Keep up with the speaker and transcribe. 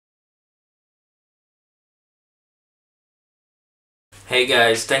Hey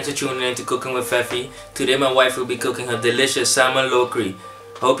guys, thanks for tuning in to Cooking with Fefi. Today my wife will be cooking her delicious Salmon Loceri.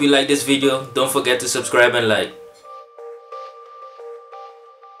 Hope you like this video. Don't forget to subscribe and like.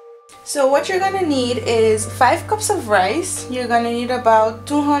 So what you're gonna need is 5 cups of rice. You're gonna need about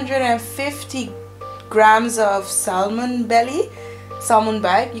 250 grams of salmon belly, salmon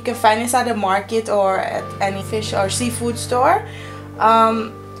bag. You can find this at the market or at any fish or seafood store.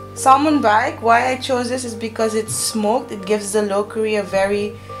 Salmon bag, why I chose this is because it's smoked. It gives the loceri a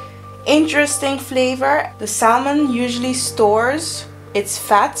very interesting flavor. The salmon usually stores its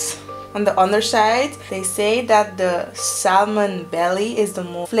fats on the underside. They say that the salmon belly is the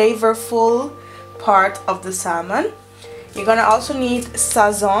most flavorful part of the salmon. You're gonna also need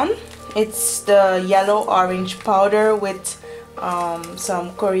sazon. It's the yellow orange powder with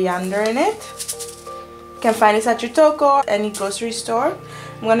some coriander in it. You can find this at your Toko, any grocery store.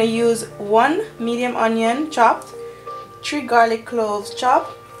 I'm gonna use 1 medium onion chopped, 3 garlic cloves chopped,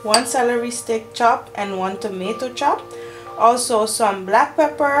 1 celery stick chopped, and 1 tomato chopped. Also some black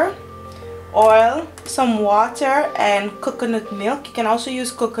pepper, oil, some water, and coconut milk. You can also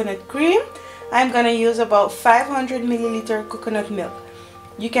use coconut cream. I'm gonna use about 500 milliliter coconut milk.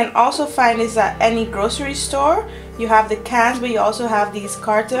 You can also find this at any grocery store. You have the cans, but you also have these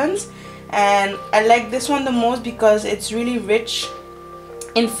cartons, and I like this one the most because it's really rich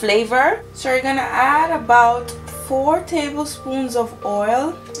in flavor. So you're gonna add about 4 tablespoons of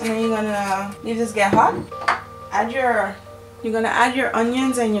oil, and then you're gonna leave this get hot. You're gonna add your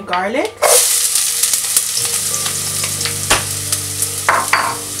onions and your garlic.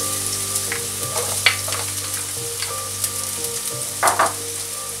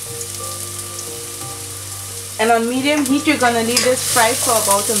 And on medium heat, you're gonna leave this fry for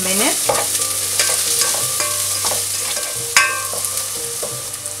about a minute.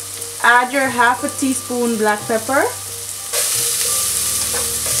 Add your half a teaspoon black pepper.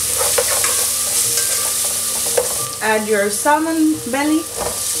 Add your salmon belly.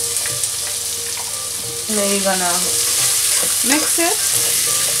 And then you're gonna mix it.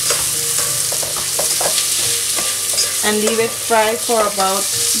 And leave it fry for about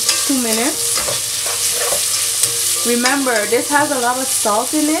 2 minutes. Remember, this has a lot of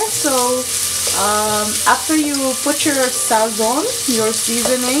salt in it, so after you put your sazon, your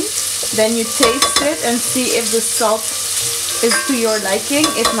seasoning, then you taste it and see if the salt is to your liking.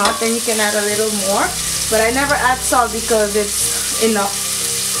 If not, then you can add a little more, but I never add salt because it's enough.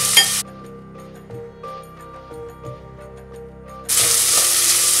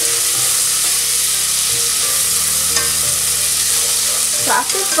 So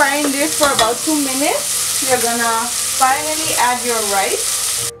after frying this for about 2 minutes, you're gonna finally add your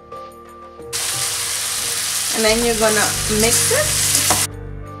rice, and then you're gonna mix it.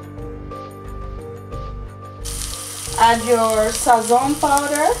 Add your sazon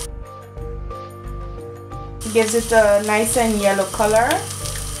powder. It gives it a nice and yellow color.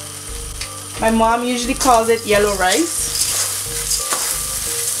 My mom usually calls it yellow rice.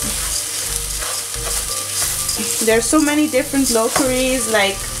 There's so many different loceris,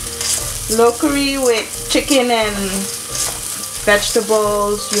 like loceri with chicken and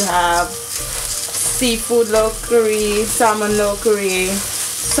vegetables. You have seafood loceri, salmon loceri,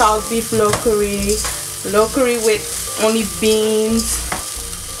 salt beef loceri, loceri with only beans,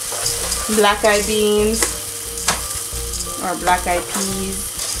 black eyed beans or black eyed peas.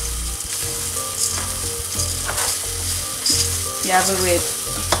 You have it with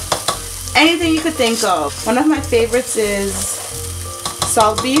anything you could think of. One of my favorites is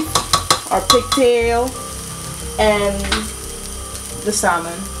salt beef or pigtail and the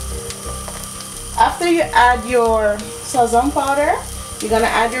salmon. After you add your sazon powder, you're gonna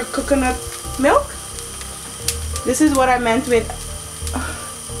add your coconut milk. This is what I meant with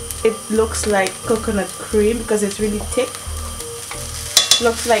it looks like coconut cream because it's really thick.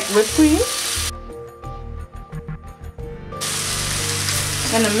 Looks like whipped cream.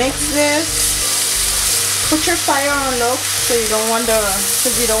 Gonna mix this. Put your fire on low so you don't want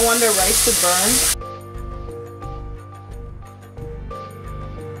the rice to burn.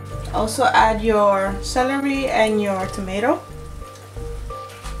 Also add your celery and your tomato.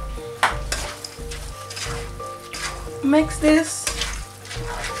 Mix this.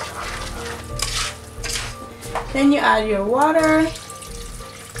 Then you add your water.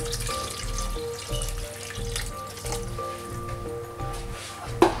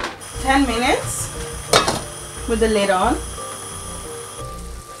 $10 minutes with the lid on.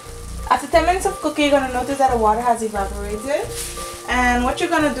 After 10 minutes of cooking, you're gonna notice that the water has evaporated. And what you're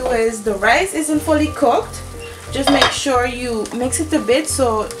gonna do is, the rice isn't fully cooked. Just make sure you mix it a bit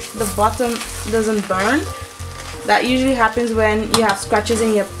so the bottom doesn't burn. That usually happens when you have scratches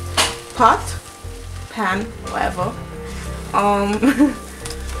in your pot, pan, whatever.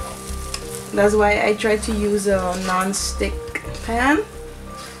 That's why I try to use a non-stick pan.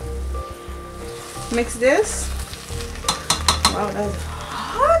 Mix this. Wow, that's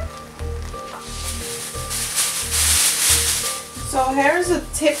hot. So here's a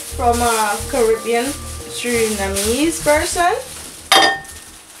tip from a Caribbean Surinamese person.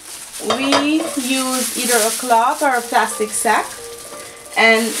 We use either a cloth or a plastic sack,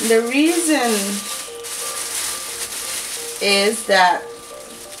 and the reason is that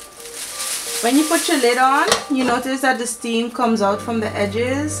when you put your lid on, you notice that the steam comes out from the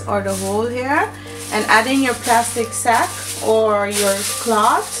edges or the hole here, and adding your plastic sack or your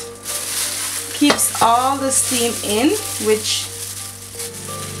cloth keeps all the steam in, which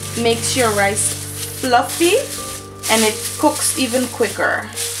makes your rice fluffy and it cooks even quicker.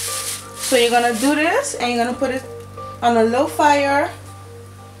 So you're gonna do this and you're gonna put it on a low fire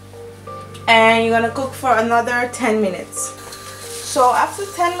and you're gonna cook for another 10 minutes. So after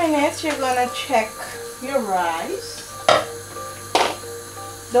 10 minutes, you're gonna check your rice.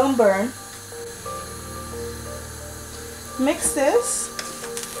 Don't burn. Mix this.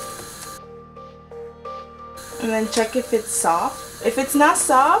 And then check if it's soft. If it's not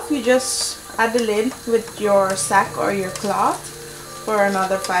soft, you just add the lid with your sack or your cloth for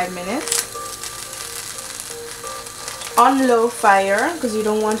another 5 minutes. On low fire because you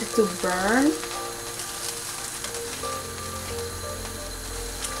don't want it to burn.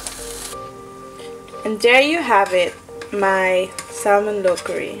 And there you have it, my salmon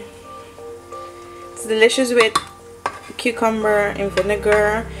loceri. It's delicious with cucumber and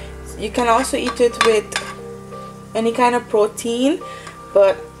vinegar. You can also eat it with any kind of protein,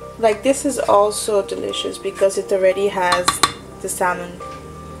 but like this is also delicious because it already has the salmon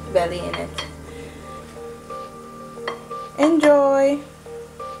belly in it. Enjoy!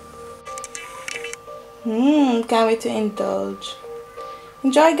 Can't wait to indulge.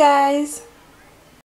 Enjoy, guys!